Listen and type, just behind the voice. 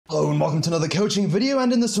Hello and welcome to another coaching video,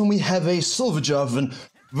 and in this one we have a silver Jarvan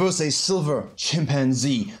versus a silver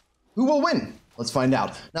chimpanzee. Who will win? Let's find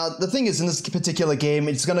out. Now the thing is, in this particular game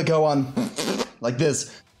it's gonna go on like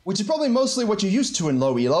this, which is probably mostly what you're used to in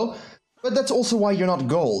low elo, but that's also why you're not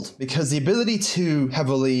gold, because the ability to have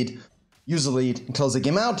a lead, use a lead, and close the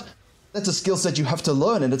game out, that's a skill set you have to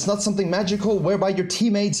learn, and it's not something magical whereby your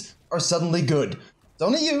teammates are suddenly good. It's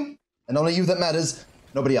only you, and only you that matters.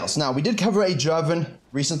 Nobody else. Now, we did cover a Jarvan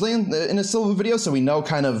recently in a silver video, so we know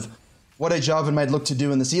kind of what a Jarvan might look to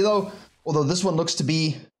do in this elo. Although this one looks to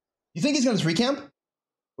be... You think he's going to 3 camp?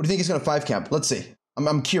 Or do you think he's going to 5 camp? Let's see.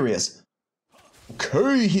 I'm curious.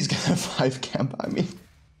 Okay, he's going to 5 camp. I mean...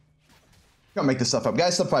 Can't make this stuff up.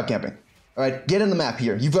 Guys, stop 5 camping. Alright, get in the map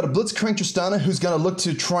here. You've got a Blitzcrank Tristana who's going to look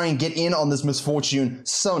to try and get in on this Misfortune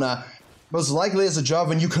Sona. Most likely as a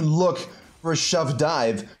Jarvan, you can look for a shove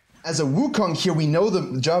dive. As a Wukong here, we know the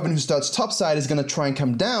Jarvan who starts topside is going to try and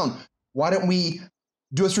come down. Why don't we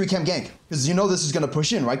do a 3-camp gank? Because you know this is going to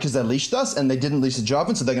push in, right? Because they leashed us, and they didn't leash the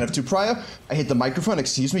Jarvan, so they're going to have 2 prior. I hit the microphone,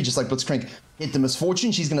 excuse me, just like Blitzcrank hit the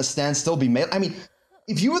Misfortune. She's going to stand still, be melee. I mean,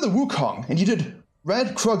 if you were the Wukong, and you did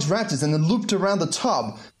Red, Krugs, Raptors, and then looped around the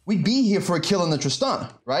top, we'd be here for a kill in the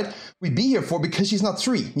Tristana, right? We'd be here for because she's not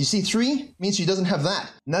 3. You see 3 means she doesn't have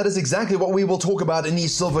that. And that is exactly what we will talk about in the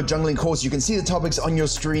silver jungling course. You can see the topics on your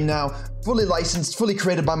screen now. Fully licensed, fully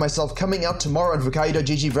created by myself, coming out tomorrow on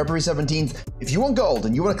virkayu.gg, February 17th. If you want gold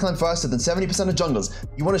and you want to climb faster than 70% of junglers,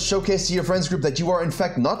 you want to showcase to your friends group that you are in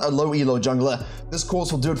fact not a low elo jungler, this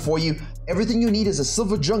course will do it for you. Everything you need is a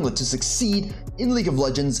silver jungler to succeed in League of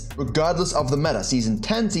Legends, regardless of the meta. Season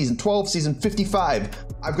 10, Season 12, Season 55.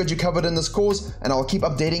 I've got you covered in this course, and I'll keep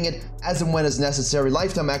updating it as and when is necessary.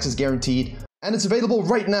 Lifetime access guaranteed, and it's available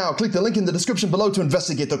right now. Click the link in the description below to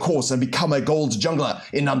investigate the course and become a gold jungler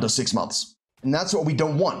in under 6 months. And that's what we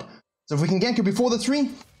don't want. So if we can gank her before the 3,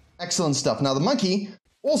 excellent stuff. Now the monkey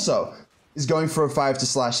also is going for a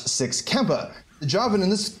 5/6 camper. The Jarvan in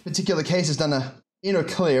this particular case has done a inner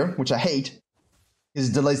clear, which I hate, because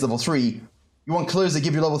it delays level 3. You want clears that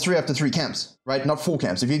give you level 3 after 3 camps, right? Not 4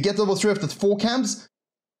 camps. If you get level 3 after 4 camps,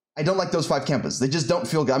 I don't like those 5 campers. They just don't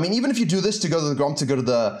feel good. I mean, even if you do this to go to the Grom, to go to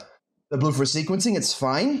the blue for sequencing, it's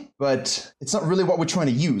fine, but it's not really what we're trying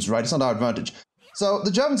to use, right? It's not our advantage. So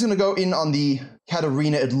the Jarvan's going to go in on the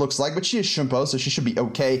Katarina, it looks like, but she is Shimpo, so she should be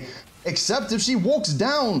okay. Except if she walks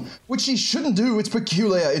down, which she shouldn't do. It's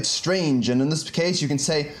peculiar, it's strange, and in this case, you can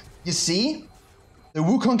say, you see, the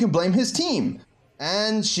Wukong can blame his team,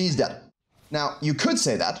 and she's dead. Now, you could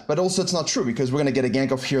say that, but also it's not true, because we're going to get a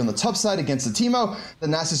gank off here on the top side against the Teemo. The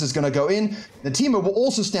Nasus is going to go in. The Teemo will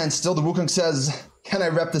also stand still. The Wukong says, can I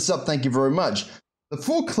wrap this up? Thank you very much. The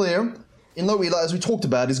full clear in low elo, as we talked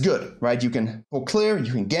about, is good, right? You can full clear,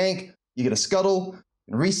 you can gank, you get a scuttle,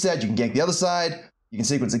 you can reset, you can gank the other side, you can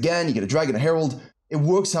sequence again, you get a dragon, a herald. It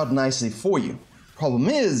works out nicely for you. Problem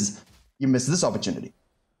is, you miss this opportunity.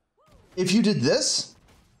 If you did this,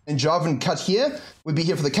 and Jarvan cut here, we'd be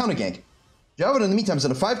here for the counter gank. Jarvan in the meantime is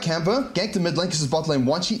in a 5 camper, ganked the mid lane because his bot lane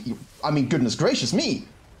wants you. I mean, goodness gracious me.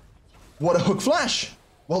 What a hook flash.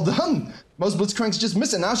 Well done. Most Blitzcranks just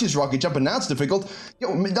miss it. Now she's rocket jumping. Now it's difficult.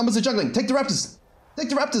 Yo, numbers are juggling. Take the Raptors. Take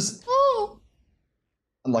the Raptors. Oh.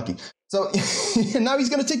 Unlucky. So now he's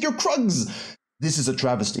going to take your Krugs. This is a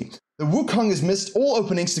travesty. The Wukong has missed all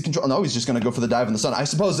openings to control. No, he's just going to go for the dive in the sun. I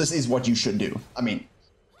suppose this is what you should do. I mean,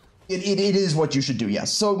 it is what you should do,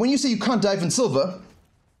 yes. So when you say you can't dive in silver,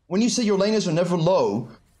 when you say your laners are never low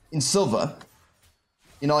in silver,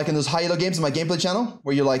 you know, like in those high elo games on my gameplay channel,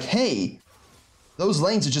 where you're like, hey, those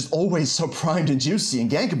lanes are just always so primed and juicy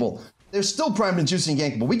and gankable. They're still primed and juicy and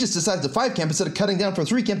gankable. We just decided to 5 camp instead of cutting down for a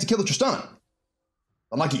 3 camp to kill the Tristana.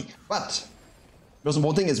 Unlucky. But the most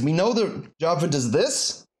important thing is we know the Jarvan does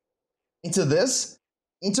this, into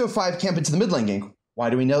a 5 camp into the mid lane gank. Why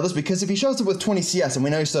do we know this? Because if he shows up with 20 CS and we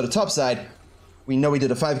know he started top side, we know he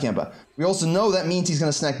did a 5 camper. We also know that means he's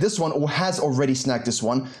going to snack this one, or has already snacked this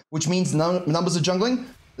one, which means numbers of jungling.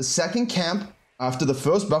 The second camp, after the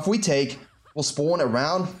first buff we take, will spawn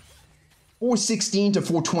around 416 to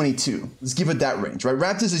 422. Let's give it that range, right?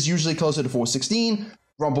 Raptors is usually closer to 416.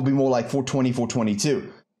 Gromp will be more like 420,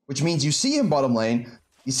 422. Which means you see him bottom lane,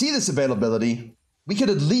 you see this availability, we could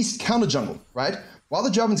at least counter jungle, right? While the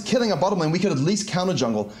Jarvan's killing our bottom lane, we could at least counter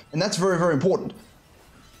jungle, and that's very, very important.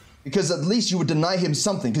 Because at least you would deny him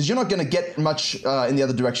something, because you're not going to get much in the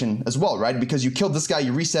other direction as well, right? Because you killed this guy,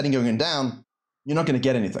 you're resetting, going down, you're not going to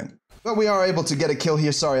get anything. But we are able to get a kill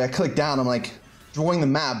here. Sorry, I clicked down, I'm like drawing the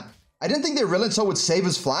map. I didn't think the Relenso would save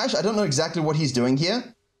his flash. I don't know exactly what he's doing here.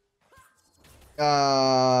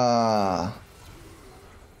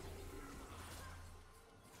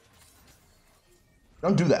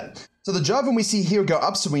 Don't do that. So the Jarvan we see here go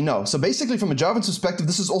up, so we know. So basically, from a Jarvan's perspective,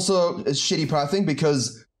 this is also a shitty pathing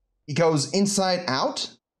because he goes inside out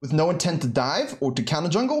with no intent to dive or to counter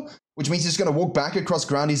jungle, which means he's going to walk back across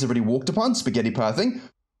ground he's already walked upon, spaghetti pathing,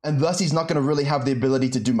 and thus he's not going to really have the ability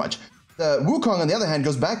to do much. The Wukong, on the other hand,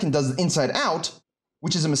 goes back and does inside out,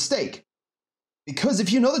 which is a mistake. Because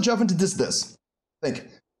if you know the Jarvan did this, think,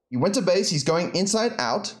 he went to base, he's going inside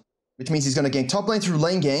out, which means he's going to gank top lane through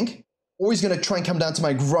lane gank, or he's going to try and come down to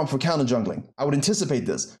my grump for counter jungling. I would anticipate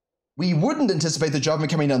this. We wouldn't anticipate the Jarvan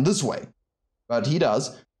coming down this way, but he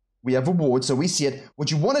does. We have a ward, so we see it.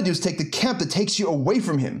 What you want to do is take the camp that takes you away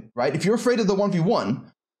from him, right? If you're afraid of the 1v1,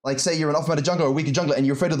 like say you're an off-meta jungler or a weaker jungler and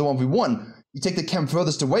you're afraid of the 1v1, you take the camp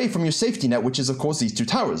furthest away from your safety net, which is of course these two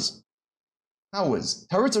towers. Towers.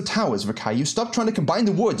 Turrets or towers, virkayu? Stop trying to combine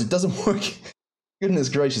the words, it doesn't work. Goodness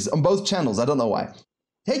gracious, on both channels, I don't know why.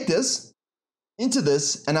 Take this, into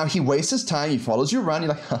this, and now he wastes his time, he follows you around, you're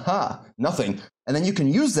like, haha, nothing. And then you can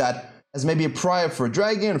use that as maybe a prior for a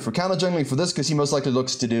dragon, or for counter jungling for this, because he most likely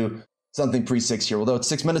looks to do something pre-6 here, although it's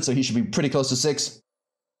 6 minutes, so he should be pretty close to 6.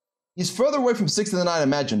 He's further away from 6 than I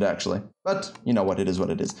imagined, actually. But, you know what, it is what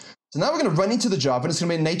it is. So now we're going to run into the Jarvan, it's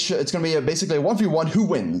going to be basically a 1v1, who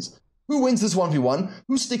wins? Who wins this 1v1?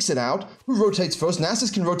 Who sticks it out? Who rotates first?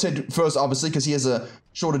 Nasus can rotate first, obviously, because he has a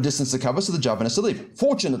shorter distance to cover, so the Jarvan has to leave.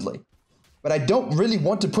 Fortunately. But I don't really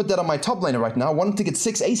want to put that on my top laner right now. I want him to get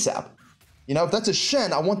 6 ASAP. You know, if that's a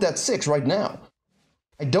Shen, I want that 6 right now.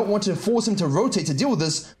 I don't want to force him to rotate to deal with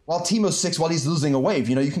this while Teemo's 6 while he's losing a wave.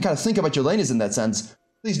 You know, you can kind of think about your laners in that sense.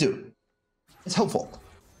 Please do. It's helpful.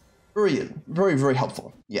 Very, very, very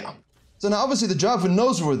helpful. Yeah. So now obviously the Jarvan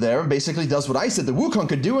knows we're there and basically does what I said the Wukong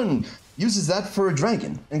could do and uses that for a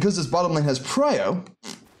dragon. And because this bottom lane has prio,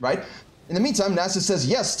 right? In the meantime, Nasus says,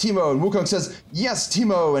 yes, Teemo, and Wukong says, yes,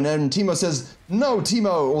 Teemo, and then Teemo says, no, Teemo,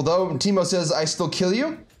 although Teemo says, I still kill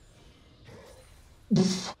you.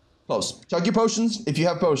 Close. Chug your potions if you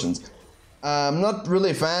have potions. I'm not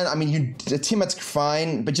really a fan. I mean, the teammate's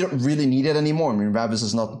fine, but you don't really need it anymore. I mean, Ravenous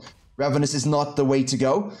is not the way to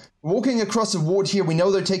go. Walking across a ward here, we know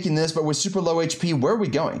they're taking this, but we're super low HP. Where are we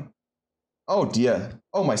going? Oh dear.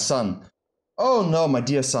 Oh, my son. Oh no, my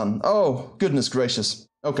dear son. Oh, goodness gracious.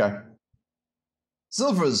 Okay.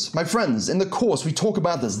 Silvers, my friends, in the course we talk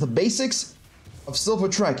about this, the basics of silver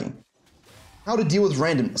tracking. How to deal with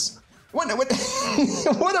randomness. What am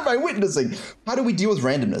I witnessing? How do we deal with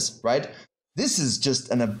randomness, right? This is just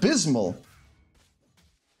an abysmal...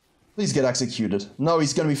 Please get executed. No,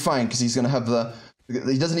 he's going to be fine because he's going to have the...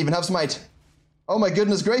 He doesn't even have smite. Oh my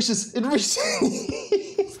goodness gracious. It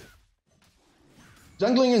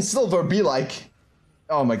Jungling in silver be like...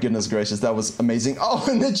 Oh my goodness gracious, that was amazing. Oh,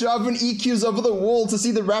 and the Jarvan EQs over the wall to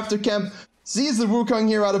see the Raptor camp. Sees the Wukong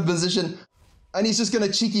here out of position. And he's just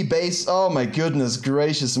gonna cheeky base. Oh my goodness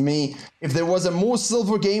gracious me. If there was a more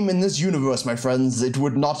silver game in this universe, my friends, it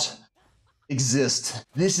would not exist.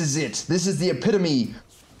 This is it. This is the epitome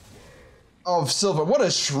of silver. What a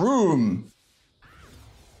shroom.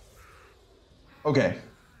 Okay.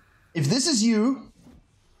 If this is you,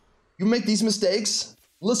 you make these mistakes,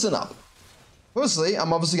 listen up. Firstly,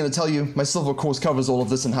 I'm obviously going to tell you my silver course covers all of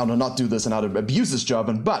this and how to not do this and how to abuse this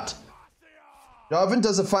Jarvan, but Jarvan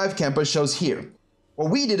does a 5 camper shows here. What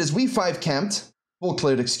we did is we 5 camped, full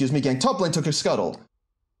cleared, excuse me, gank top lane took her scuttled.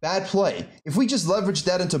 Bad play. If we just leverage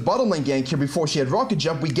that into bottom lane gank here before she had rocket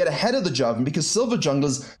jump, we get ahead of the Jarvan because silver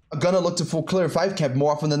junglers are going to look to full clear 5 camp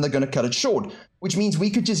more often than they're going to cut it short, which means we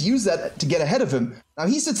could just use that to get ahead of him. Now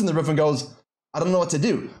he sits in the river and goes, I don't know what to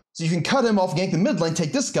do. So you can cut him off, gank the mid lane,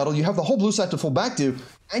 take this scuttle, you have the whole blue side to fall back to,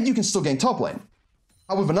 and you can still gank top lane.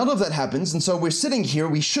 However, none of that happens, and so we're sitting here,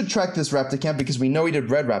 we should track this Raptor camp because we know he did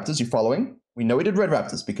red Raptors, you following? We know he did red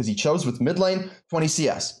Raptors because he chose with mid lane 20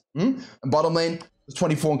 CS, and bottom lane was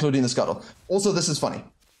 24 including the scuttle. Also, this is funny.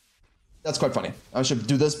 That's quite funny. I should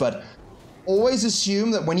do this, but always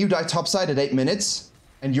assume that when you die topside at 8 minutes,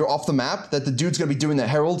 and you're off the map, that the dude's gonna be doing the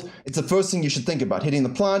Herald. It's the first thing you should think about. Hitting the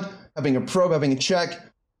plant, having a probe, having a check.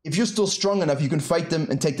 If you're still strong enough, you can fight them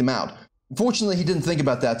and take them out. Unfortunately, he didn't think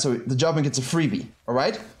about that, so the Jarvan gets a freebie, all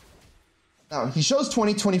right? Now, he shows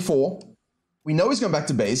 20, 24. We know he's going back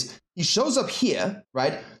to base. He shows up here,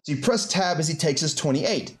 right? So you press tab as he takes his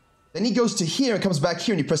 28. Then he goes to here and comes back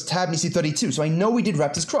here, and you press tab and you see 32. So I know we did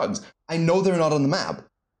Raptors Krugs. I know they're not on the map.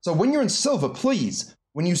 So when you're in silver, please,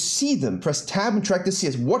 when you see them, press tab and track the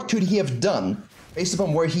CS. What could he have done based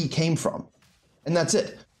upon where he came from? And that's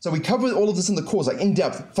it. So we covered all of this in the course, like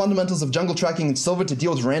in-depth, fundamentals of jungle tracking in silver to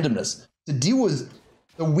deal with randomness, to deal with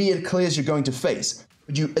the weird clears you're going to face.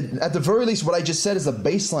 But you, at the very least, what I just said is a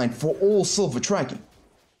baseline for all silver tracking,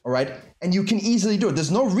 all right? And you can easily do it. There's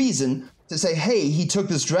no reason to say, hey, he took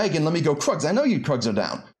this dragon, let me go Krugs. I know your Krugs are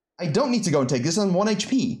down. I don't need to go and take this on 1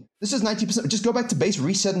 HP. This is 90%. Just go back to base,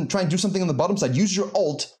 reset, and try and do something on the bottom side. Use your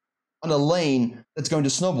ult on a lane that's going to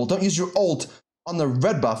snowball. Don't use your ult on the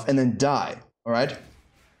red buff and then die, all right?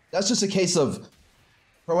 That's just a case of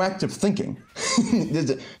proactive thinking,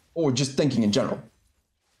 or just thinking in general.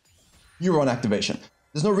 You're on activation.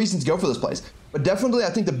 There's no reason to go for this place. But definitely, I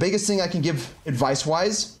think the biggest thing I can give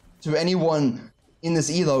advice-wise to anyone in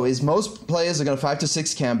this elo is most players are going to 5 to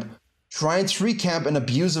 6 camp, try and 3 camp and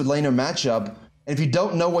abuse a laner matchup. And if you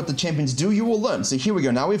don't know what the champions do, you will learn. So here we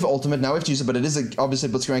go. Now we have ultimate. Now we have to use it, but it is obviously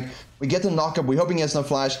blitzcrank. We get the knockup. We're hoping he has no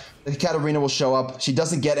flash. The Katarina will show up. She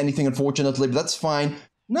doesn't get anything, unfortunately, but that's fine.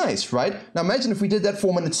 Nice, right? Now imagine if we did that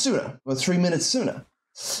 4 minutes sooner, or 3 minutes sooner.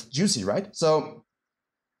 Juicy, right? So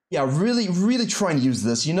yeah, really, really try and use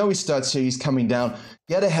this. You know he starts here. He's coming down.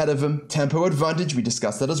 Get ahead of him. Tempo advantage. We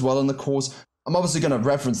discussed that as well in the course. I'm obviously going to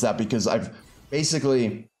reference that because I've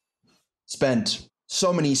basically spent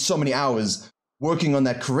so many hours working on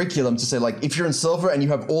that curriculum to say, like, if you're in silver and you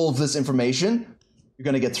have all of this information, you're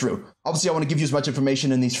going to get through. Obviously, I want to give you as much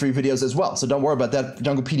information in these 3 videos as well, so don't worry about that.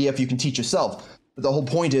 Jungle PDF you can teach yourself. But the whole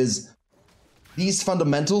point is, these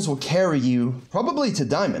fundamentals will carry you probably to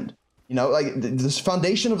diamond. You know, like, this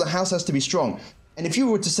foundation of the house has to be strong. And if you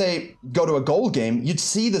were to say, go to a gold game, you'd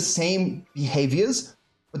see the same behaviors,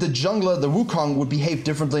 but the jungler, the Wukong, would behave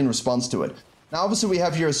differently in response to it. Now, obviously, we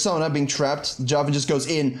have here Sona being trapped. The Jarvan just goes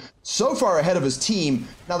in so far ahead of his team.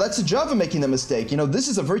 Now, that's the Jarvan making the mistake. You know, this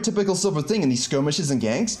is a very typical silver thing in these skirmishes and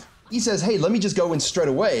ganks. He says, hey, let me just go in straight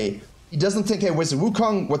away. He doesn't think, hey, where's the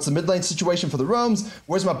Wukong? What's the mid lane situation for the roams?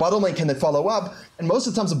 Where's my bottom lane? Can they follow up? And most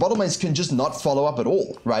of the times, the bottom lanes can just not follow up at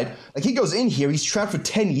all, right? Like, he goes in here. He's trapped for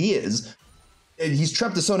 10 years. And he's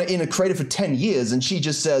trapped the Sona in a crater for 10 years. And she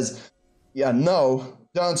just says, yeah, no.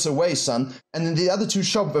 Dance away, son. And then the other 2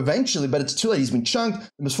 show up eventually, but it's too late. He's been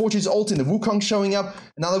chunked. The Misfortune's ulting, the Wukong showing up.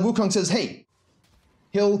 And now the Wukong says, hey,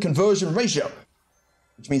 kill conversion ratio,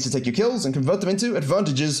 which means to take your kills and convert them into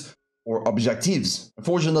advantages or objectives.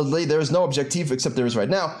 Unfortunately, there is no objective except there is right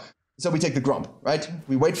now. So we take the Grump, right?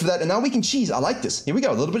 We wait for that, and now we can cheese. I like this. Here we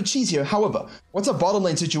go, a little bit of cheese here. However, what's our bottom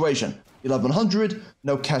lane situation? 1100,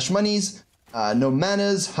 no cash monies, no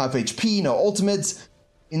manas, half HP, no ultimates.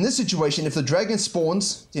 In this situation, if the dragon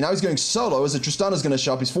spawns, see, now he's going solo, as the Tristana's going to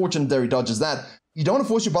show up. He's fortunate there, he dodges that. You don't want to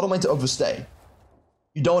force your bottom lane to overstay.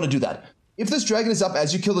 You don't want to do that. If this dragon is up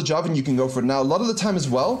as you kill the Jarvan, you can go for it. Now, a lot of the time as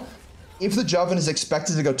well, if the Jarvan is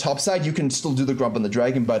expected to go topside, you can still do the Grump on the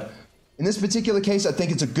dragon, but in this particular case, I think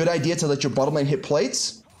it's a good idea to let your bottom lane hit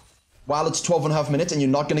plates while it's 12.5 minutes and you're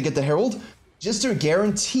not going to get the Herald, just to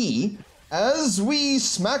guarantee, as we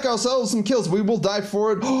smack ourselves some kills, we will die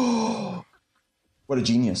for it. What a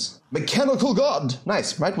genius. Mechanical God.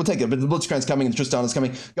 Nice, right? We'll take it. But the Blitzcrank's coming and Tristan is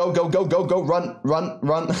coming. Go, go, go, go, go. Run, run,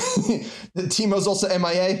 run. The Teemo's also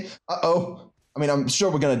MIA. Uh-oh. I mean, I'm sure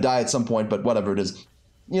we're going to die at some point, but whatever it is.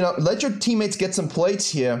 You know, let your teammates get some plates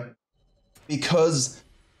here because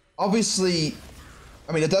obviously,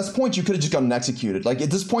 I mean, at this point, you could have just gotten executed. Like, at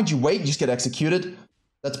this point, you wait, you just get executed.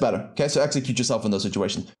 That's better. Okay, so execute yourself in those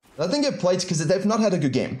situations. I think get plates because they've not had a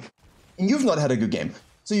good game. And you've not had a good game.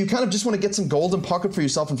 So you kind of just want to get some gold in pocket for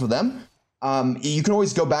yourself and for them. You can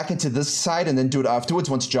always go back into this side and then do it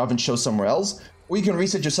afterwards once Jarvan shows somewhere else. Or you can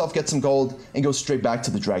reset yourself, get some gold, and go straight back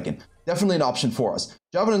to the dragon. Definitely an option for us.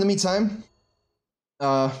 Jarvan, in the meantime,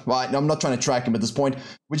 well, I'm not trying to track him at this point.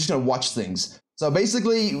 We're just going to watch things. So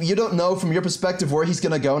basically, you don't know from your perspective where he's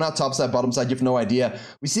going to go. Now, top side, bottom side, you have no idea.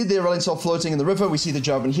 We see the Aurelion Sol floating in the river. We see the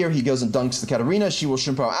Jarvan here. He goes and dunks the Katarina. She will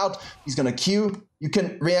shrimp her out. He's going to Q. You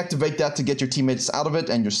can reactivate that to get your teammates out of it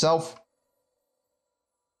and yourself.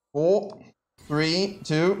 4, 3,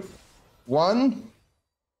 2, 1.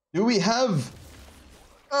 Do we have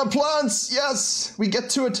plants? Yes, we get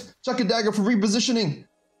to it. Chuck a dagger for repositioning.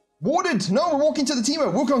 Warded! No, we're walking to the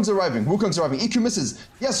Teemo. Wukong's arriving. Wukong's arriving. EQ misses.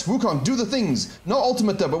 Yes, Wukong, do the things. No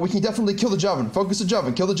ultimate though, but we can definitely kill the Jarvan. Focus the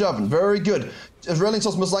Jarvan. Kill the Jarvan. Very good. Aurelion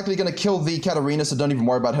Sol's most likely going to kill the Katarina, so don't even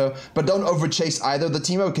worry about her. But don't overchase either the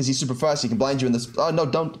Teemo because he's super fast. He can blind you in this. Oh, no,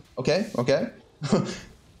 don't. Okay, okay.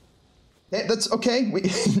 That's okay.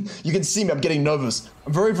 You can see me. I'm getting nervous.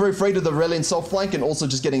 I'm very, very afraid of the Aurelion Sol flank and also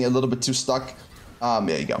just getting a little bit too stuck.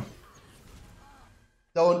 There you go.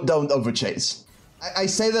 Don't overchase. I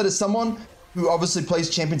say that as someone who obviously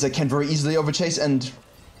plays champions that can very easily overchase, and,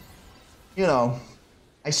 you know,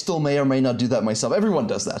 I still may or may not do that myself. Everyone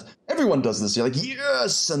does that. Everyone does this. You're like,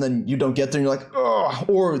 yes, and then you don't get there, and you're like, oh,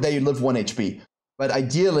 or they live 1 HP. But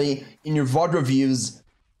ideally, in your VOD reviews,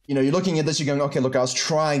 you know, you're looking at this, you're going, okay, look, I was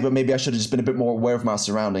trying, but maybe I should have just been a bit more aware of my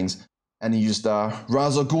surroundings. And you just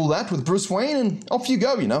Ra's al Ghul that with Bruce Wayne, and off you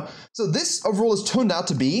go, you know? So this overall has turned out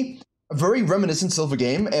to be a very reminiscent silver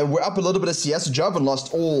game. We're up a little bit of CS. Jarvan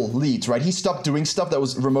lost all leads, right? He stopped doing stuff that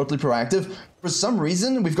was remotely proactive. For some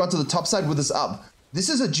reason, we've got to the top side with this up. This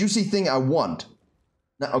is a juicy thing I want.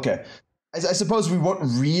 Now, okay. I suppose we weren't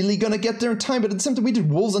really going to get there in time, but at the same time, we did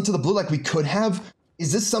wolves into the blue like we could have.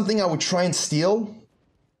 Is this something I would try and steal?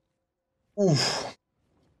 Oof.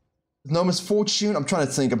 No misfortune. I'm trying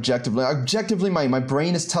to think objectively. Objectively, my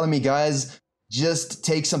brain is telling me, guys, just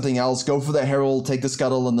take something else. Go for the Herald, take the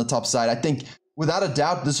Scuttle on the top side. I think, without a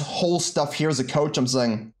doubt, this whole stuff here as a coach, I'm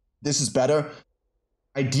saying, this is better.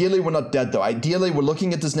 Ideally, we're not dead, though. Ideally, we're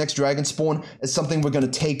looking at this next Dragon Spawn as something we're going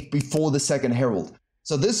to take before the second Herald.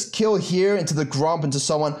 So this kill here into the Gromp, into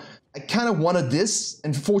so on, I kind of wanted this.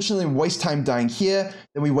 Unfortunately, we waste time dying here,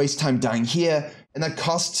 then we waste time dying here, and that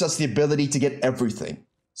costs us the ability to get everything.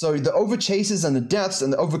 So the over chases and the deaths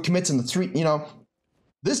and the over commits and the three, you know,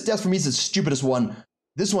 this death for me is the stupidest one.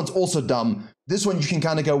 This one's also dumb. This one you can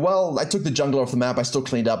kind of go, well, I took the jungler off the map. I still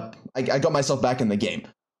cleaned up. I got myself back in the game.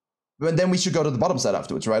 But then we should go to the bottom side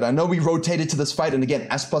afterwards, right? I know we rotated to this fight, and again,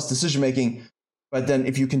 S+ decision making. But then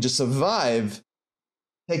if you can just survive,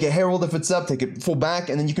 take a Herald if it's up, take it full back,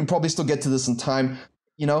 and then you can probably still get to this in time.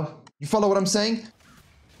 You know, you follow what I'm saying?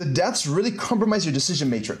 The deaths really compromise your decision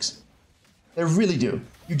matrix. They really do.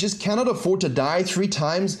 You just cannot afford to die 3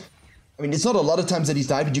 times. I mean, it's not a lot of times that he's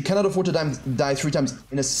died, but you cannot afford to die 3 times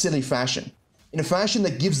in a silly fashion. In a fashion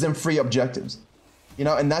that gives them free objectives. You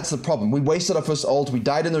know, and that's the problem. We wasted our first ult, we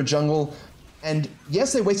died in their jungle, and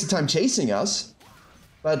yes, they wasted time chasing us,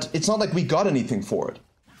 but it's not like we got anything for it.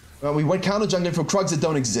 Well, we went counter jungling for Krugs that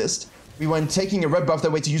don't exist. We went taking a red buff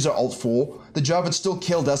that way to use our ult for. The Jarvan still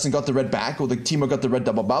killed us and got the red back, or the Teemo got the red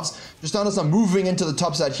double buffs. Tristana's not moving into the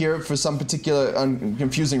top side here for some particular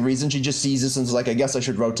confusing reason. She just sees this and is like, I guess I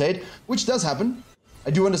should rotate, which does happen.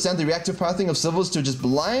 I do understand the reactive pathing of Silvers to just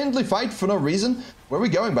blindly fight for no reason. Where are we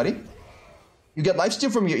going, buddy? You get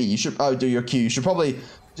lifesteal from your E. You should do your Q. You should probably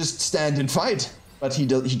just stand and fight, but he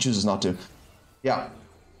chooses not to. Yeah.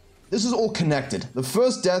 This is all connected. The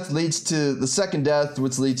first death leads to the second death,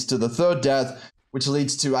 which leads to the third death, which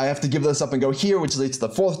leads to I have to give this up and go here, which leads to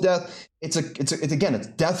the fourth death. It's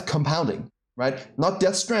death compounding, right? Not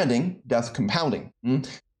death stranding, death compounding.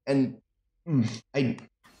 And the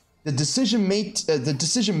decision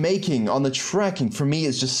making on the tracking for me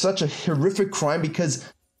is just such a horrific crime, because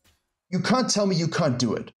you can't tell me you can't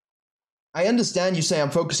do it. I understand you say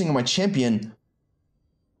I'm focusing on my champion,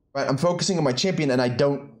 right? I'm focusing on my champion and I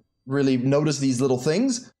don't really notice these little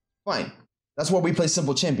things. Fine. That's why we play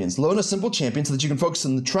simple champions. Learn a simple champion so that you can focus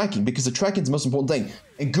on the tracking, because the tracking is the most important thing.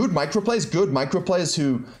 And good micro players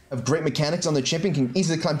who have great mechanics on their champion can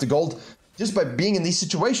easily climb to gold just by being in these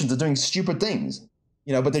situations and doing stupid things.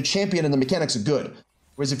 You know, but their champion and the mechanics are good.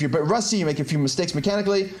 Whereas if you're a bit rusty, you make a few mistakes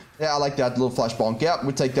mechanically. Yeah, I like that little flash bonk. Yeah,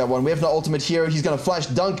 we'll take that one. We have no ultimate here. He's going to flash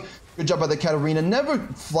dunk. Good job by the Katarina. Never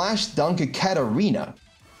flash dunk a Katarina.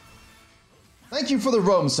 Thank you for the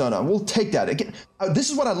roam, Sona. We'll take that. Again, this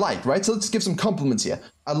is what I like, right? So let's give some compliments here.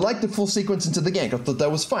 I like the full sequence into the gank. I thought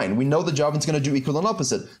that was fine. We know the Jarvan's going to do equal and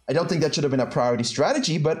opposite. I don't think that should have been a priority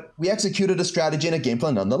strategy, but we executed a strategy and a game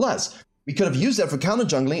plan nonetheless. We could have used that for counter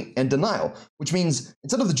jungling and denial, which means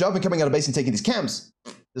instead of the Jarvan coming out of base and taking these camps,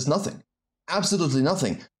 there's nothing. Absolutely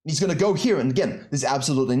nothing. He's going to go here, and again, there's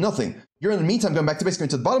absolutely nothing. You're in the meantime going back to base, going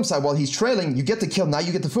to the bottom side while he's trailing. You get the kill, now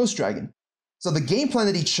you get the first dragon. So the game plan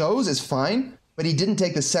that he chose is fine, but he didn't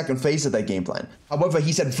take the second phase of that game plan. However,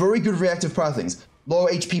 he's had very good reactive pathings. Low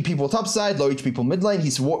HP people top side, low HP people mid lane.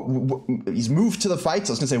 He's moved to the fights.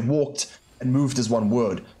 I was going to say walked and moved is one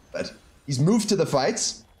word, but he's moved to the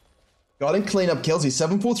fights, gotten cleanup kills. He's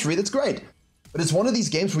 7-4-3. That's great. But it's one of these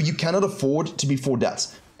games where you cannot afford to be 4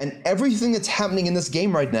 deaths. And everything that's happening in this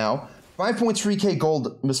game right now, 5.3k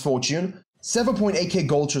gold Misfortune, 7.8k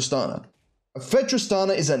gold Tristana. A fed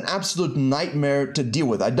Tristana is an absolute nightmare to deal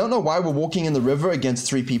with. I don't know why we're walking in the river against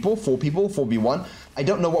 3 people, 4 people, 4v1. I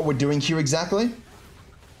don't know what we're doing here exactly.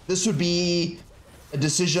 This would be a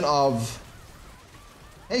decision of,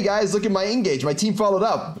 hey guys, look at my engage. My team followed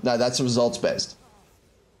up. No, that's results-based.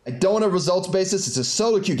 I don't want a results-based. It's a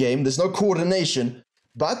solo queue game. There's no coordination.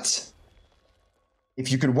 But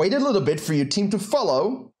if you could wait a little bit for your team to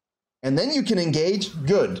follow, and then you can engage,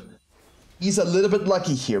 good. He's a little bit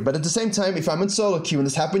lucky here, but at the same time, if I'm in solo queue and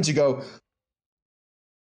this happens, you go,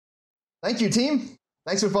 thank you, team.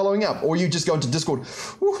 Thanks for following up. Or you just go into Discord,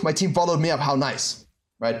 my team followed me up, how nice,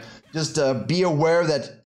 right? Just be aware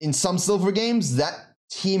that in some silver games, that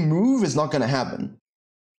team move is not going to happen.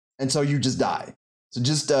 And so you just die. So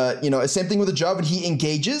just, you know, same thing with the Jarvan. He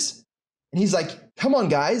engages, And he's like, come on,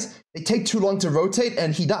 guys. They take too long to rotate,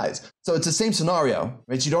 and he dies. So it's the same scenario,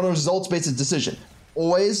 right? You don't have a results-based decision.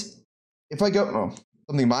 Always, if I go, oh,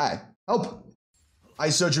 something in my eye. Help. Eye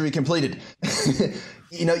surgery completed.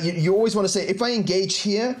 You know, you always want to say, if I engage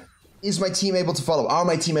here, is my team able to follow? Are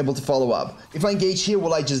my team able to follow up? If I engage here,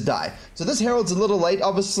 will I just die? So this Herald's a little late,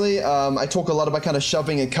 obviously. I talk a lot about kind of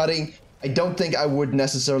shoving and cutting. I don't think I would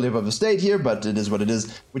necessarily have overstayed here, but it is what it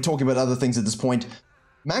is. We're talking about other things at this point.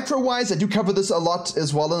 Macro-wise, I do cover this a lot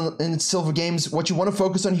as well in silver games. What you want to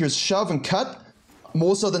focus on here is shove and cut,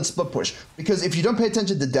 more so than split push. Because if you don't pay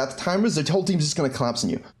attention to death timers, the whole team's just going to collapse on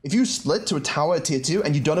you. If you split to a tower at tier 2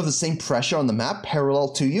 and you don't have the same pressure on the map parallel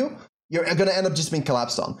to you, you're going to end up just being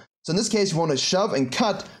collapsed on. So in this case, you want to shove and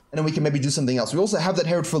cut, and then we can maybe do something else. We also have that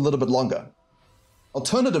Herald for a little bit longer.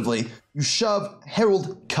 Alternatively, you shove,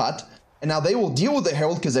 Herald, cut, and now they will deal with the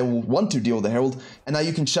Herald because they will want to deal with the Herald, and now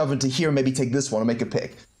you can shove into here, maybe take this one and make a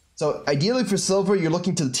pick. So ideally for silver, you're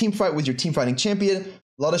looking to the team fight with your team fighting champion.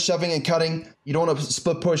 A lot of shoving and cutting. You don't want to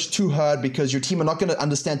split push too hard because your team are not going to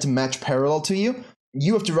understand to match parallel to you.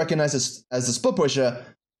 You have to recognize this as a split pusher.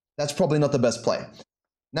 That's probably not the best play.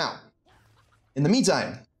 Now, in the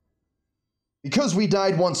meantime, because we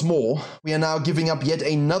died once more, we are now giving up yet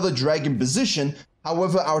another dragon position.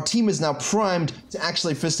 However, our team is now primed to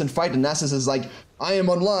actually fist and fight, and Nasus is like, I am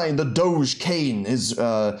online, the Doge Kane is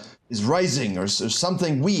rising, or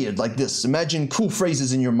something weird like this. Imagine cool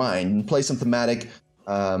phrases in your mind and play some thematic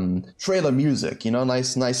trailer music, you know,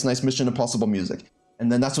 nice Mission Impossible music.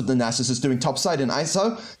 And then that's what the Nasus is doing topside in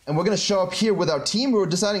ISO. And we're going to show up here with our team. We're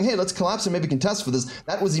deciding, hey, let's collapse and maybe contest for this.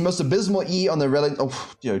 That was the most abysmal E on the relic.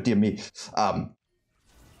 Oh, dear me.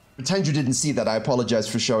 Pretend you didn't see that. I apologize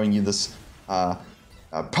for showing you this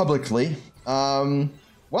publicly.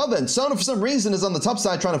 Well then, Sona for some reason is on the top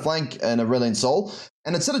side trying to flank an Aurelion Soul.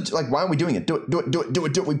 And instead of, like, why aren't we doing it? Do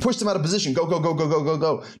it. We push them out of position. Go.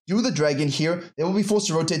 Do the dragon here. They will be forced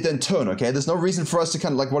to rotate then turn, okay? There's no reason for us to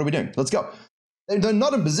kind of, like, what are we doing? Let's go. They're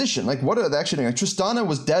not in position. Like, what are they actually doing? Like, Tristana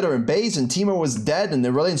was dead or in base, and Timo was dead, and the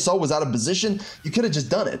Aurelion Soul was out of position. You could have just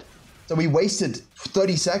done it. So we wasted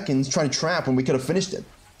 30 seconds trying to trap when we could have finished it.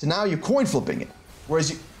 So now you're coin flipping it.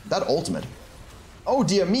 Whereas that ultimate. Oh,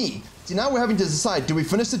 dear me. See, now we're having to decide, do we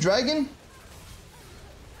finish the dragon?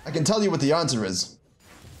 I can tell you what the answer is.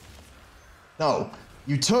 No.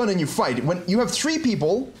 You turn and you fight. When you have 3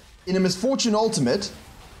 people in a Misfortune ultimate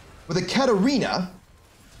with a Katarina,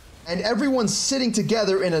 and everyone's sitting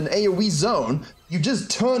together in an AoE zone, you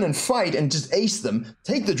just turn and fight and just ace them,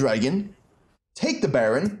 take the dragon, take the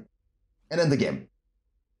Baron, and end the game.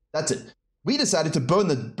 That's it. We decided to burn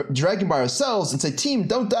the dragon by ourselves and say, team,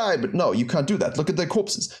 don't die. But no, you can't do that. Look at their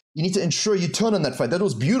corpses. You need to ensure you turn on that fight. That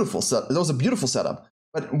was beautiful. That was a beautiful setup.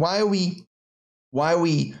 But why are we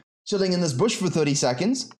chilling in this bush for 30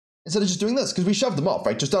 seconds instead of just doing this? Because we shoved them off,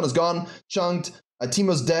 right? Tristana's gone, chunked.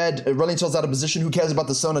 Timo's dead. Aurelion Soul's out of position. Who cares about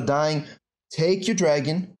the Sona dying? Take your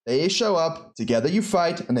dragon. They show up. Together you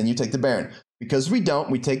fight, and then you take the Baron. Because we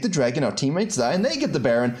don't, we take the dragon, our teammates die, and they get the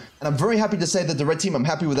Baron. And I'm very happy to say that the red team, I'm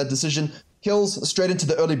happy with that decision. Kills straight into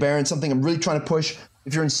the early Baron, something I'm really trying to push.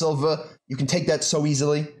 If you're in silver, you can take that so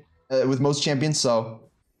easily with most champions.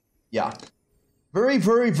 So, yeah. Very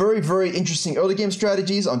interesting early game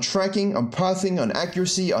strategies on tracking, on pathing, on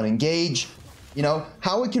accuracy, on engage. You know,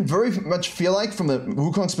 how it can very much feel like, from a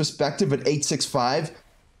Wukong's perspective at 865,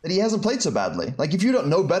 that he hasn't played so badly. Like, if you don't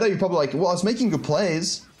know better, you're probably like, well, I was making good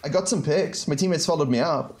plays. I got some picks. My teammates followed me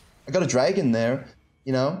up. I got a dragon there,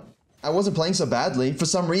 you know? I wasn't playing so badly. For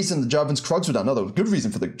some reason, the Jarvan's Krogs were down. No, there was a good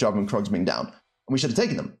reason for the Jarvan Krogs being down. And we should have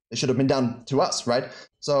taken them. They should have been down to us, right?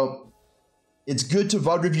 So, it's good to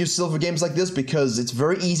VOD review silver games like this because it's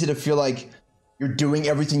very easy to feel like you're doing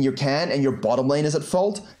everything you can and your bottom lane is at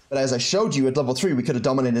fault. But as I showed you at level 3, we could have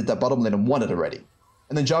dominated that bottom lane and won it already.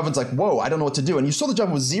 And then Jarvan's like, whoa, I don't know what to do. And you saw the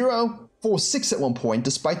Jarvan was 0-4-6 at one point,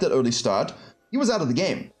 despite that early start. He was out of the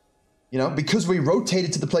game, you know, because we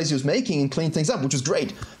rotated to the plays he was making and cleaned things up, which was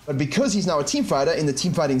great. But because he's now a team fighter in the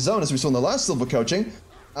team fighting zone, as we saw in the last silver coaching,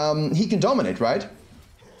 he can dominate, right?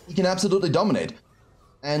 He can absolutely dominate.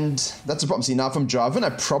 And that's the problem. See, now from Jarvan, I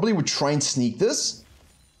probably would try and sneak this.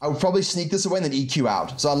 I would probably sneak this away and then EQ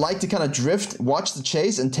out. So I like to kind of drift, watch the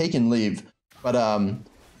chase, and take and leave. But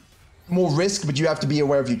more risk, but you have to be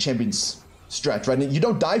aware of your champion's stretch, right? And you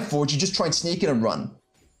don't die for it, you just try and sneak it and run.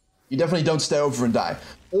 You definitely don't stay over and die.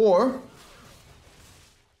 Or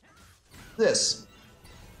this.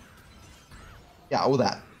 Yeah, or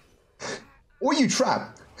that. Or you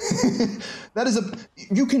trap. That is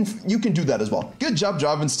you can do that as well. Good job,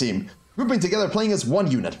 Jarvan's team. Grouping together, playing as one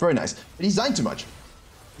unit. Very nice. But he's dying too much.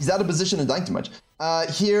 He's out of position and dying too much.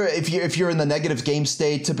 Here, if you're in the negative game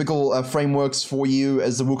state, typical frameworks for you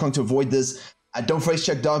as the Wukong to avoid this. Don't phrase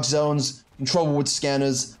check dark zones, control with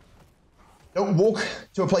scanners. Don't walk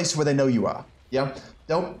to a place where they know you are. Yeah?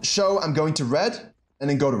 Don't show I'm going to red, and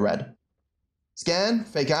then go to red. Scan,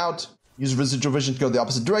 fake out, use residual vision to go the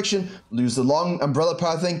opposite direction, lose the long umbrella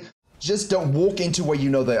pathing. Just don't walk into where you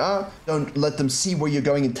know they are. Don't let them see where you're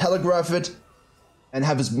going and telegraph it. And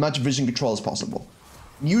have as much vision control as possible.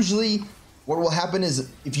 Usually, what will happen is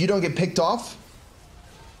if you don't get picked off,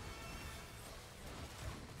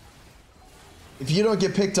 they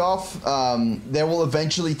will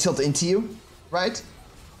eventually tilt into you, right?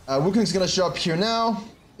 Wukong's gonna show up here now.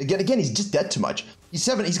 Again, he's just dead too much. He's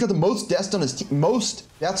got the most deaths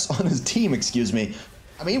on his team, excuse me.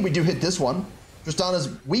 I mean, we do hit this one. Tristana's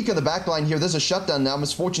weak on the back line here. There's a shutdown now.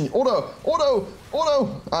 Misfortune. Auto.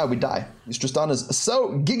 Ah, we die. Tristana's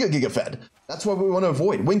so giga fed. That's what we want to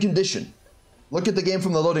avoid. Win condition. Look at the game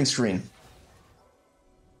from the loading screen.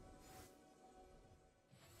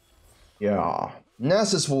 Yeah.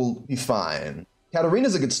 Nasus will be fine.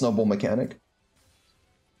 Katarina's a good snowball mechanic.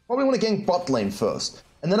 Probably want to gank bot lane first.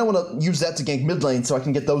 And then I want to use that to gank mid lane so I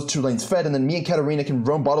can get those 2 lanes fed. And then me and Katarina can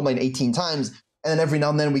roam bottom lane 18 times. And then every now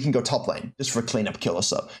and then we can go top lane, just for a cleanup kill or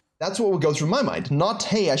so. That's what would go through my mind. Not,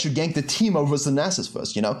 hey, I should gank the team over as the Nasus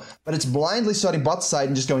first, you know? But it's blindly starting bot side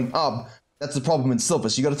and just going up. That's the problem in Silver.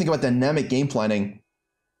 So you got to think about dynamic game planning,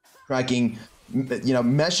 tracking, you know,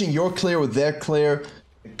 meshing your clear with their clear,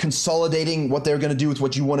 consolidating what they're going to do with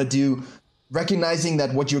what you want to do, recognizing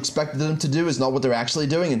that what you expected them to do is not what they're actually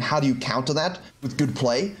doing, and how do you counter that with good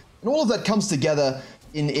play. And all of that comes together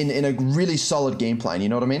in a really solid game plan, you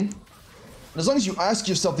know what I mean? And as long as you ask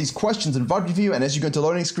yourself these questions in VOD review and as you go into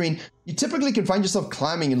loading screen, you typically can find yourself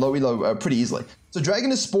climbing in low elo pretty easily. So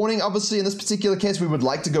Dragon is spawning, obviously in this particular case, we would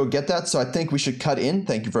like to go get that, so I think we should cut in.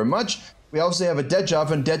 Thank you very much. We obviously have a dead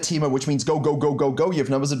Jarvan, dead Teamer, which means go. You have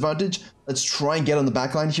numbers advantage. Let's try and get on the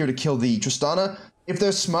backline here to kill the Tristana. If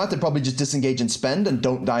they're smart, they probably just disengage and spend and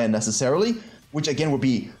don't die unnecessarily, which again would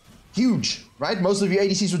be huge, right? Most of your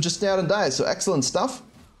ADCs would just stay out and die, so excellent stuff.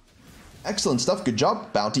 Excellent stuff. Good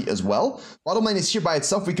job. Bounty as well. Bottom lane is here by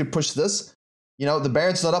itself. We could push this. You know, the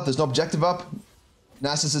Baron's not up. There's no objective up.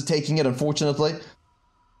 Nasus is taking it, unfortunately.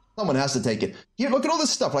 Someone has to take it. Here, look at all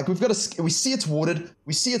this stuff. Like, we see it's warded.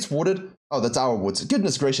 We see it's warded. Oh, that's our wards.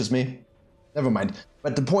 Goodness gracious me. Never mind.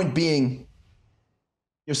 But the point being,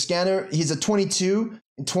 your scanner, he's at 22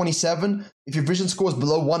 and 27. If your vision score is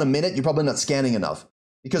below 1 a minute, you're probably not scanning enough.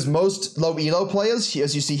 Because most low elo players,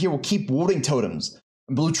 as you see here, will keep warding totems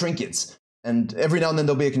and blue trinkets. And every now and then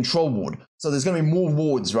there'll be a control ward. So there's going to be more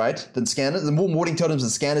wards, right, than scanners. The more warding totems than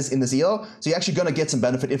scanners in this elo. So you're actually going to get some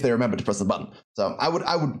benefit if they remember to press the button. So I would,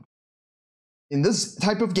 in this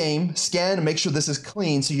type of game, scan and make sure this is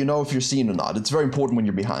clean so you know if you're seen or not. It's very important when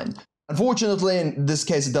you're behind. Unfortunately, in this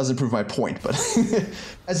case, it doesn't prove my point, but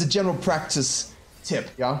as a general practice tip,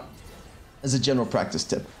 yeah? As a general practice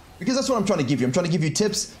tip. Because that's what I'm trying to give you. I'm trying to give you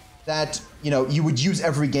tips that, you know, you would use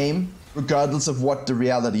every game, regardless of what the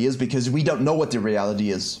reality is, because we don't know what the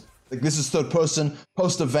reality is. Like, this is third person,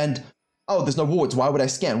 post-event. Oh, there's no wards. Why would I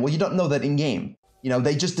scan? Well, you don't know that in-game. You know,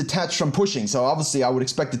 they just detach from pushing, so obviously I would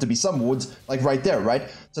expect it to be some wards, like right there, right?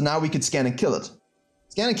 So now we could scan and kill it.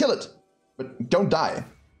 Scan and kill it, but don't die.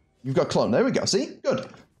 You've got clone. There we go. See? Good.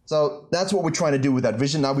 So that's what we're trying to do with that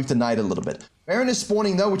vision. Now we've denied it a little bit. Baron is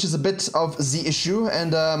spawning, though, which is a bit of the issue,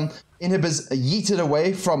 and Inhib is yeeted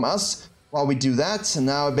away from us while we do that. And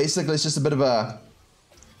now basically it's just a bit of a...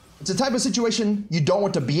 It's a type of situation you don't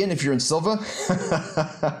want to be in if you're in silver.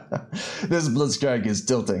 This Blitzcrank is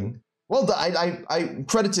tilting. Well done. I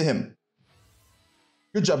credit to him.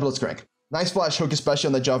 Good job, Blitzcrank. Nice flash hook, especially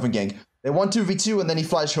on the Jarvan gank. They want 2v2 and then he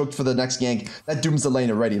flash hooked for the next gank. That dooms the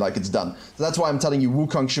lane already, like it's done. So that's why I'm telling you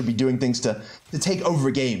Wukong should be doing things to take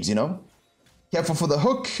over games, you know? Careful for the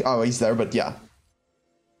hook. Oh, he's there, but yeah.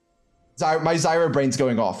 My Zyra brain's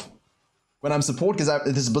going off. When I'm support, because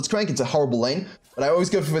this is Blitzcrank, it's a horrible lane. But I always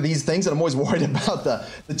go for these things and I'm always worried about the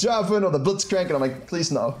Jarvan or the Blitzcrank and I'm like,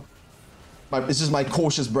 please no. It's just my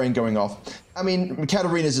cautious brain going off. I mean,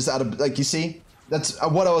 Katarina's just out of, like, you see? That's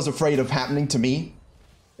what I was afraid of happening to me.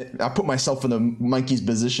 I put myself in the monkey's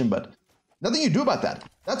position, but nothing you do about that.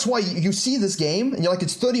 That's why you see this game, and you're like,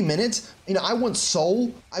 it's 30 minutes. You know, I want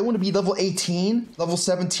soul. I want to be level 18, level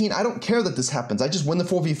 17. I don't care that this happens. I just win the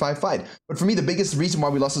 4v5 fight. But for me, the biggest reason why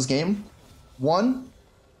we lost this game, 1,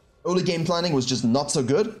 early game planning was just not so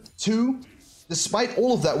good. 2, despite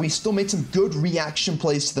all of that, we still made some good reaction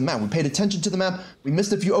plays to the map. We paid attention to the map. We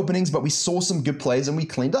missed a few openings, but we saw some good plays, and we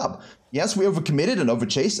cleaned up. Yes, we overcommitted and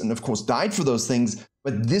overchased, and of course died for those things.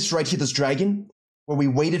 But this right here, this dragon, where we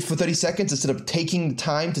waited for 30 seconds instead of taking the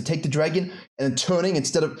time to take the dragon and then turning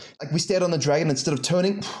instead of, like we stayed on the dragon instead of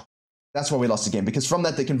turning. That's why we lost the game, because from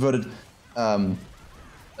that they converted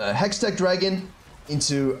Hextech Dragon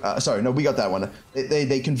into, sorry, no, we got that one.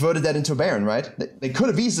 They converted that into a Baron, right? They could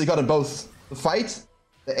have easily gotten both the fight,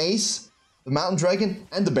 the Ace, the Mountain Dragon,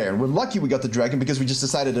 and the Baron. We're lucky we got the Dragon because we just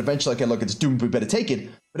decided eventually, okay, look, it's doomed, we better take it.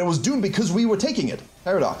 But it was doomed because we were taking it.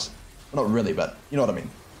 Paradox. Well, not really, but you know what I mean.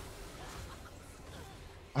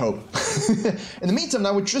 I hope. In the meantime,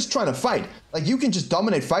 now we're just trying to fight. Like, you can just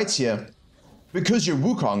dominate fights here because you're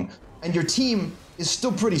Wukong, and your team is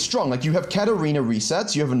still pretty strong. Like, you have Katarina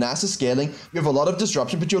resets, you have a NASA scaling, you have a lot of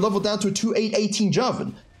disruption, but you're leveled down to a 2-8-18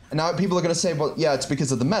 Jarvan. And now people are going to say, well, yeah, it's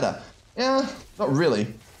because of the meta. Yeah, not really.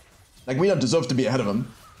 Like, we don't deserve to be ahead of him.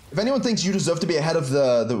 If anyone thinks you deserve to be ahead of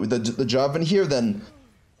the Jarvan here, then,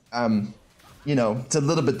 you know, it's a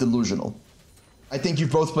little bit delusional. I think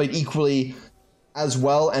you've both played equally as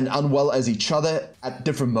well and unwell as each other at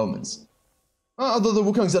different moments. Although the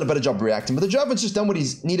Wukong's done a better job reacting, but the Jarvan's just done what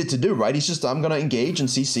he's needed to do, right? He's just, I'm going to engage and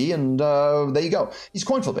CC, and there you go. He's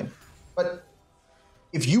coin flipping. But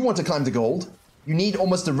if you want to climb to gold, you need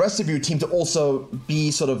almost the rest of your team to also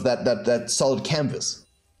be sort of that solid canvas.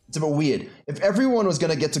 It's a bit weird. If everyone was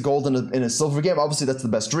going to get to gold in a silver game, obviously that's the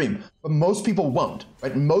best dream. But most people won't,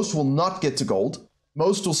 right? Most will not get to gold.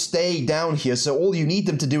 Most will stay down here, so all you need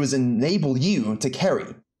them to do is enable you to carry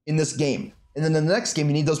in this game. And then in the next game,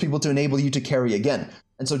 you need those people to enable you to carry again.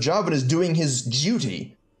 And so Jarvan is doing his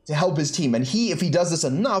duty to help his team. And if he does this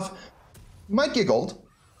enough, he might get gold.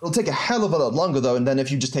 It'll take a hell of a lot longer, though, and then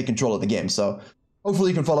if you just take control of the game. So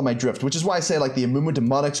hopefully you can follow my drift, which is why I say, like, the Amumu,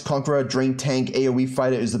 Demonics, Conqueror, Drain Tank, AoE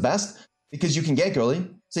Fighter is the best, because you can gank early,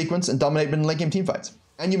 sequence, and dominate in late game team fights.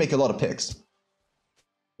 And you make a lot of picks.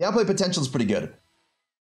 The outplay potential is pretty good.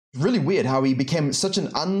 It's really weird how he became such an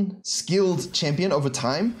unskilled champion over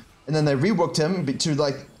time, and then they reworked him to,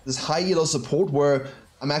 like, this high elo support where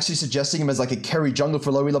I'm actually suggesting him as, like, a carry jungle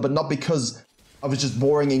for low elo, but not because of his just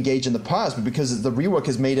boring engage in the past, but because the rework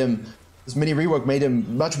has made him, this mini rework made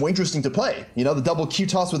him much more interesting to play. You know, the double Q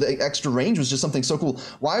toss with the extra range was just something so cool.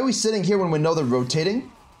 Why are we sitting here when we know they're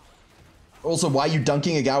rotating? Also, why are you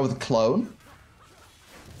dunking a guy with a clone?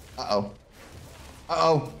 Uh-oh.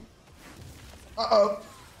 Uh-oh. Uh-oh.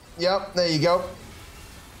 Yep, there you go.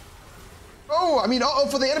 Oh, I mean, uh-oh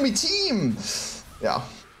for the enemy team. Yeah.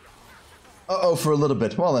 Uh-oh for a little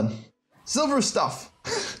bit. Well then. Silver stuff.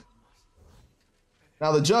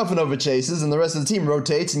 Now the Jarvan overchases and the rest of the team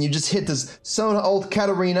rotates and you just hit this Sona ult,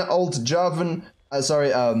 Katarina ult, Jarvan,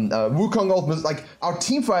 Wukong ult. Like, our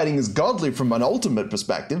team fighting is godly from an ultimate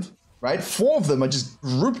perspective, right? 4 of them are just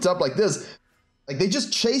grouped up like this. Like, they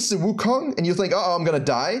just chase the Wukong and you think, uh-oh, I'm gonna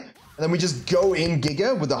die. And then we just go in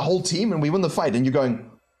Giga with the whole team and we win the fight. And you're going,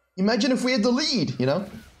 imagine if we had the lead, you know?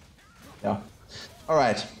 Yeah. All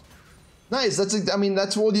right. Nice. I mean,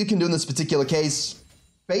 that's all you can do in this particular case.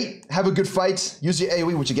 Bait, have a good fight, use your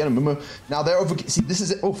AoE, which again, remember, now they're over, see,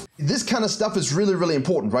 this kind of stuff is really, really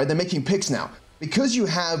important, right? They're making picks now. Because you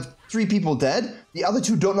have 3 people dead, the other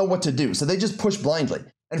 2 don't know what to do, so they just push blindly.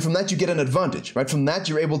 And from that, you get an advantage, right? From that,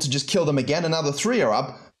 you're able to just kill them again, and now the 3 are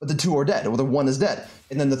up, but the 2 are dead, or the 1 is dead.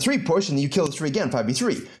 And then the 3 push, and you kill the 3 again,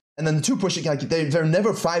 5v3. And then the 2 push, like, they're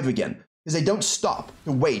never 5 again, because they don't stop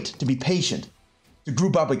to wait, to be patient, to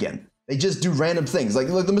group up again. They just do random things. Like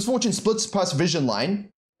the Misfortune splits past Vision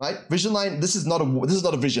Line, right? Vision Line, this is not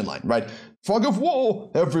a Vision Line, right? Fog of war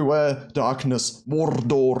everywhere, darkness,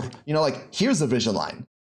 Mordor. You know, like, here's the Vision Line.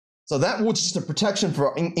 So that was just a protection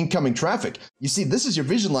for incoming traffic. You see, this is your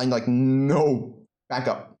Vision Line, like, no, back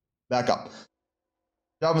up, back up.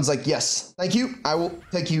 Jarvan's like, yes, thank you, I will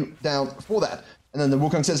take you down for that. And then the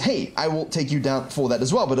Wukong says, hey, I will take you down for that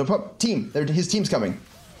as well. But his team's coming.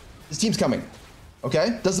 His team's coming.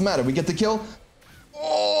 Okay, doesn't matter, we get the kill.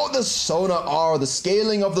 Oh, the Sona R, the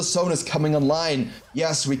scaling of the Sona is coming online.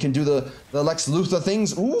 Yes, we can do the Lex Luthor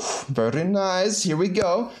things. Oof, very nice, here we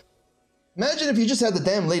go. Imagine if you just had the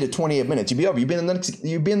damn lead at 28 minutes, you'd be over, you'd be in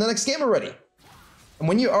the next game already. And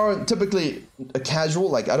when you are typically a casual,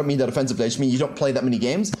 like, I don't mean that offensively, I just mean you don't play that many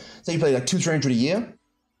games. Say you play like 200-300 a year.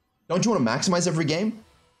 Don't you want to maximize every game?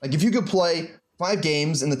 Like, if you could play 5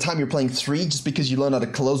 games in the time you're playing 3 just because you learn how to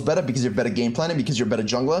close better, because you're better game planning, because you're a better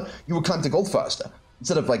jungler, you will climb to gold faster.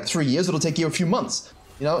 Instead of like 3 years, it'll take you a few months.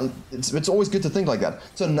 You know, it's always good to think like that.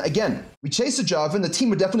 So again, we chase the Jarvan, the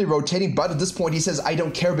team are definitely rotating, but at this point he says, I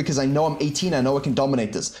don't care because I know I'm 18, I know I can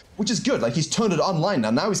dominate this. Which is good, like, he's turned it online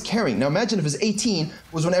now he's carrying. Now imagine if his 18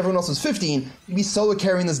 was when everyone else was 15, he'd be solo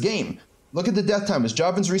carrying this game. Look at the death timers.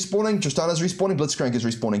 Jarvan's respawning, Tristana's respawning, Blitzcrank is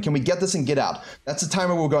respawning. Can we get this and get out? That's the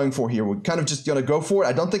timer we're going for here. We're kind of just gonna go for it.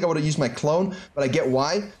 I don't think I would have used my clone, but I get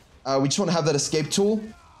why. We just want to have that escape tool.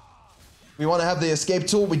 We want to have the escape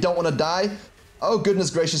tool. We don't want to die. Oh, goodness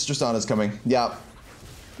gracious, Tristana's coming. Yeah.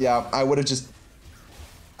 Yeah, I would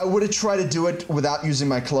have tried to do it without using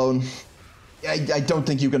my clone. I don't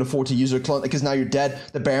think you can afford to use your clone, because now you're dead.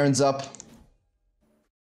 The Baron's up.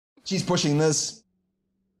 She's pushing this.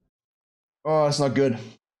 Oh, it's not good.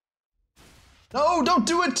 No, don't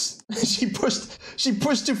do it! She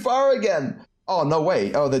pushed too far again. Oh, no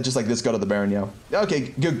way. Oh, they're just like this, go to the Baron, yeah.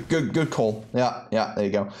 Okay, good call. Yeah, there you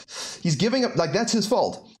go. He's giving up, like, that's his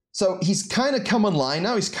fault. So he's kind of come online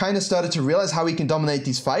now. He's kind of started to realize how he can dominate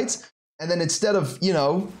these fights. And then instead of, you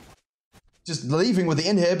know, just leaving with the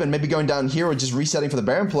inhib and maybe going down here or just resetting for the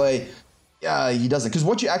Baron play, yeah, he doesn't. Because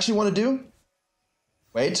what you actually want to do...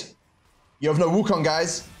 Wait. You have no Wukong,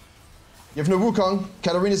 guys. You have no Wukong.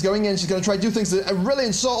 Katarina's going in. She's going to try to do things. A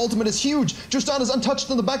Aurelion Saw ultimate is huge. Tristana's untouched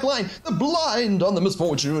on the back line. The blind on the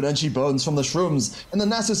misfortune, and she burns from the shrooms. And then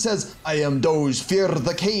Nasus says, I am Doge, fear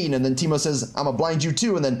the cane. And then Teemo says, I'ma blind you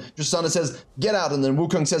too. And then Tristana says, get out. And then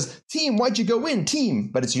Wukong says, team, why'd you go in, team?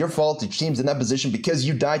 But it's your fault. Your team's in that position because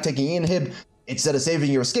you died taking inhib instead of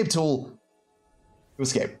saving your escape tool to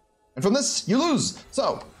escape. And from this, you lose.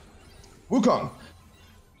 So, Wukong.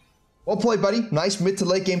 Well played, buddy. Nice mid to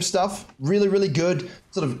late game stuff. Really, really good.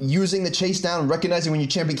 Sort of using the chase down and recognizing when your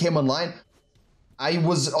champion came online. I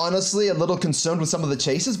was honestly a little concerned with some of the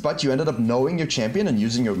chases, but you ended up knowing your champion and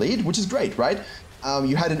using your lead, which is great, right?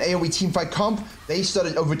 You had an AoE teamfight comp. They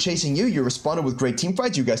started over chasing you. You responded with great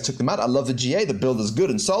teamfights. You guys took them out. I love the GA. The build is good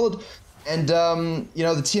and solid. And, you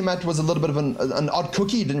know, the Tiamat was a little bit of an odd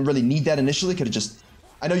cookie. You didn't really need that initially. Could have just...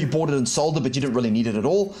 I know you bought it and sold it, but you didn't really need it at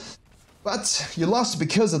all. But you lost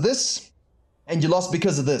because of this, and you lost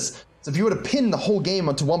because of this. So if you were to pin the whole game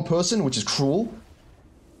onto one person, which is cruel,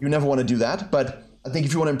 you never want to do that. But I think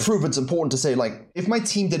if you want to improve, it's important to say, like, if my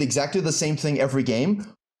team did exactly the same thing every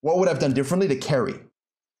game, what would I have done differently to carry?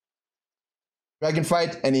 Dragon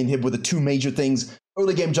fight and inhib were the two major things.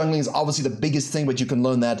 Early game jungling is obviously the biggest thing, but you can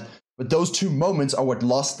learn that. But those two moments are what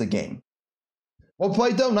lost the game. Well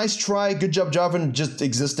played though, nice try. Good job, Jarvan, just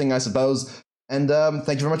existing, I suppose. And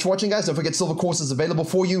thank you very much for watching, guys. Don't forget silver courses available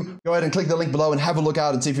for you. Go ahead and click the link below and have a look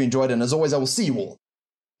out and see if you enjoyed it. And as always, I will see you all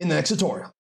in the next tutorial.